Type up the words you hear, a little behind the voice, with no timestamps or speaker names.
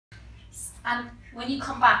And when you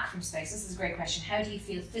come back from space, this is a great question, how do you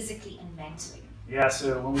feel physically and mentally? Yeah,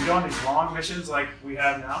 so when we go on these long missions like we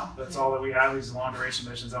have now, that's all that we have, these long duration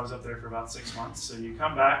missions. I was up there for about 6 months. So you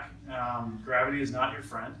come back, gravity is not your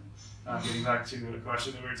friend. Getting back to a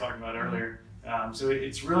question that we were talking about earlier. So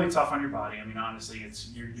it's really tough on your body. I mean, honestly,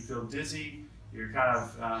 you feel dizzy. You're kind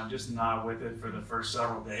of just not with it for the first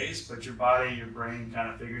several days, but your body, your brain kind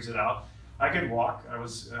of figures it out. I could walk. I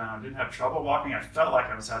didn't have trouble walking. I felt like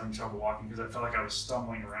I was having trouble walking because I felt like I was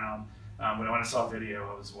stumbling around. When I saw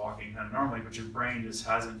video, I was walking kind of normally, but your brain just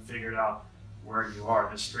hasn't figured out where you are,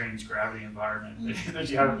 this strange gravity environment that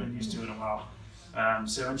you haven't been used to in a while.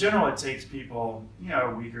 So in general, it takes people, a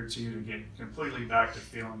week or two to get completely back to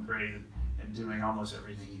feeling great and doing almost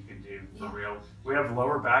everything you can do for real. We have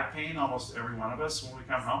lower back pain, almost every one of us, when we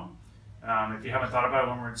come home. If you haven't thought about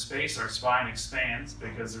it, when we're in space, our spine expands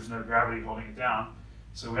because there's no gravity holding it down.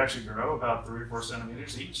 So we actually grow about 3 or 4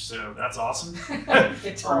 centimeters each, so that's awesome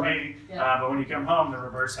for me. But when you come home, the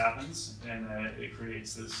reverse happens, and it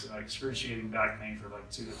creates this excruciating back pain for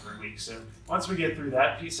like 2 to 3 weeks. So once we get through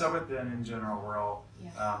that piece of it, then in general we're all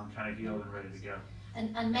kind of healed and ready to go.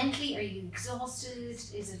 And mentally, are you exhausted?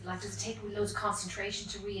 Is it does it take loads of concentration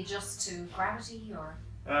to readjust to gravity, or?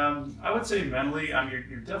 I would say mentally,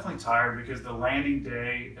 you're definitely tired because the landing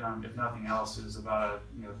day, if nothing else, is about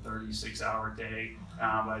a 36-hour day.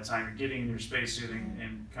 By the time you're getting in your spacesuit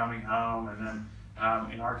and coming home, and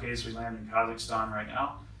then in our case, we land in Kazakhstan right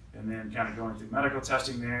now, and then kind of going through medical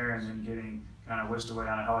testing there, and then getting kind of whisked away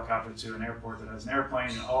on a helicopter to an airport that has an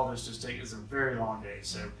airplane, and all this just takes a very long day.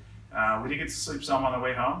 So we did get to sleep some on the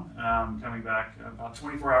way home. Coming back about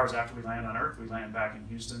 24 hours after we land on Earth, we land back in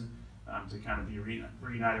Houston. To kind of be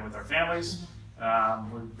reunited with our families.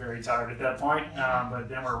 We're very tired at that point, but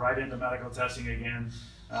then we're right into medical testing again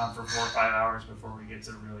for 4 or 5 hours before we get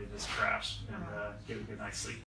to really just crash and get a good night's sleep.